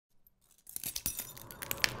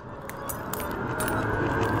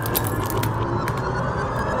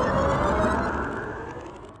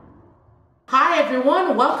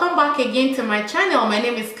everyone, welcome back again to my channel. My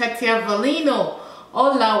name is Katia Valino.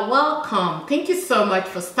 Hola, welcome. Thank you so much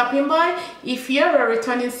for stopping by. If you're a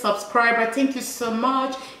returning subscriber, thank you so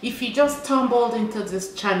much. If you just stumbled into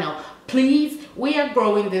this channel, please, we are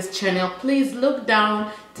growing this channel. Please look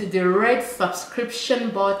down to the red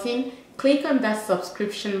subscription button. Click on that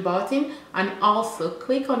subscription button and also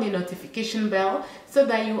click on the notification bell so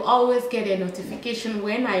that you always get a notification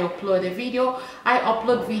when I upload a video. I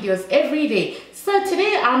upload videos every day. So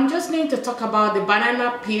today I'm just going to talk about the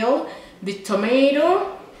banana peel, the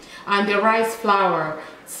tomato, and the rice flour.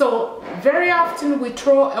 So very often we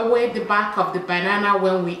throw away the back of the banana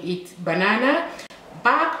when we eat banana.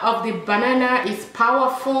 Back of the banana is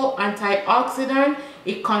powerful antioxidant.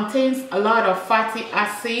 It contains a lot of fatty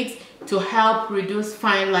acids to help reduce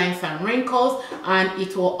fine lines and wrinkles, and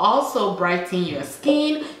it will also brighten your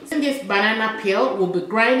skin. In this banana peel, we'll be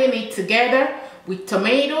grinding it together with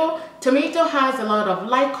tomato. Tomato has a lot of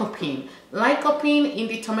lycopene. Lycopene in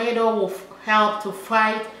the tomato will help to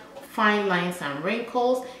fight fine lines and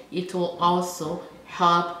wrinkles. It will also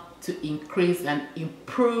help to increase and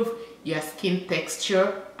improve your skin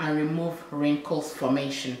texture and remove wrinkles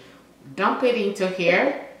formation. Dump it into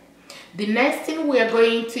here. The next thing we are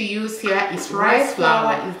going to use here is rice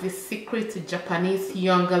flour. Is the secret to Japanese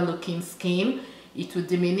younger looking skin. It will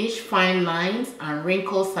diminish fine lines and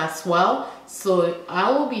wrinkles as well. So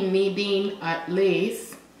I will be needing at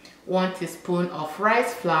least 1 teaspoon of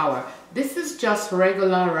rice flour. This is just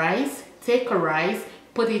regular rice. Take a rice,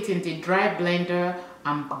 put it in the dry blender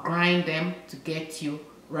and grind them to get you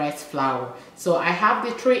rice flour. So I have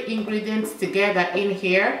the 3 ingredients together in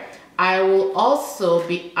here. I will also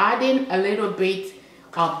be adding a little bit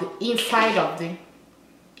of the inside of the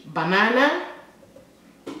banana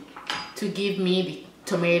to give me the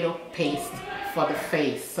tomato paste for the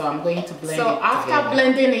face. So I'm going to blend it together. So after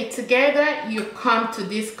blending it together, you come to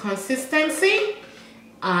this consistency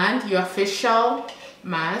and your facial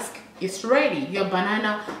mask is ready. Your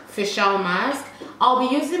banana facial mask. I'll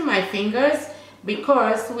be using my fingers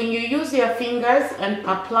because when you use your fingers and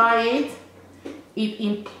apply it,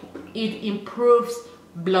 it improves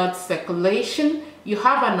blood circulation. You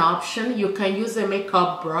have an option. You can use a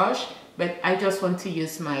makeup brush, but I just want to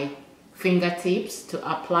use my fingertips to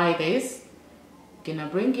apply this. Gonna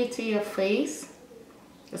bring it to your face,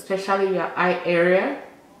 especially your eye area.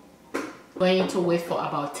 Going to wait for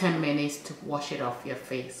about 10 minutes to wash it off your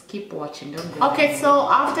face. Keep watching, don't go. Okay, so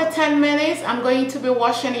after 10 minutes, I'm going to be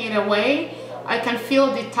washing it away. I can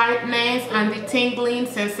feel the tightness and the tingling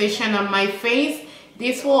sensation on my face.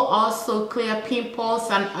 This will also clear pimples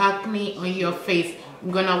and acne on your face.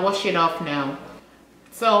 I'm gonna wash it off now.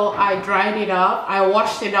 So I dried it off. I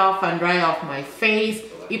washed it off and dried off my face.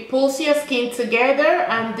 It pulls your skin together,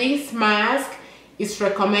 and this mask is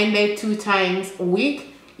recommended 2 times a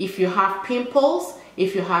week. If you have pimples,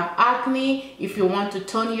 if you have acne, if you want to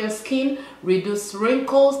tone your skin, reduce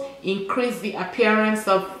wrinkles, increase the appearance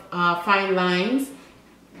of fine lines,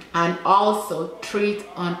 and also treat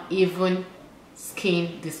uneven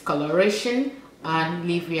skin discoloration and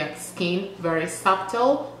leave your skin very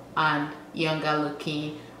subtle and younger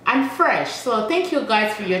looking and fresh. So thank you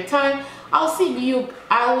guys for your time. I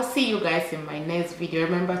will see you guys in my next video.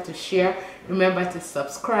 Remember to share, remember to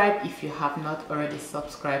subscribe if you have not already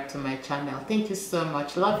subscribed to my channel. Thank you so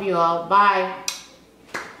much. Love you all. Bye.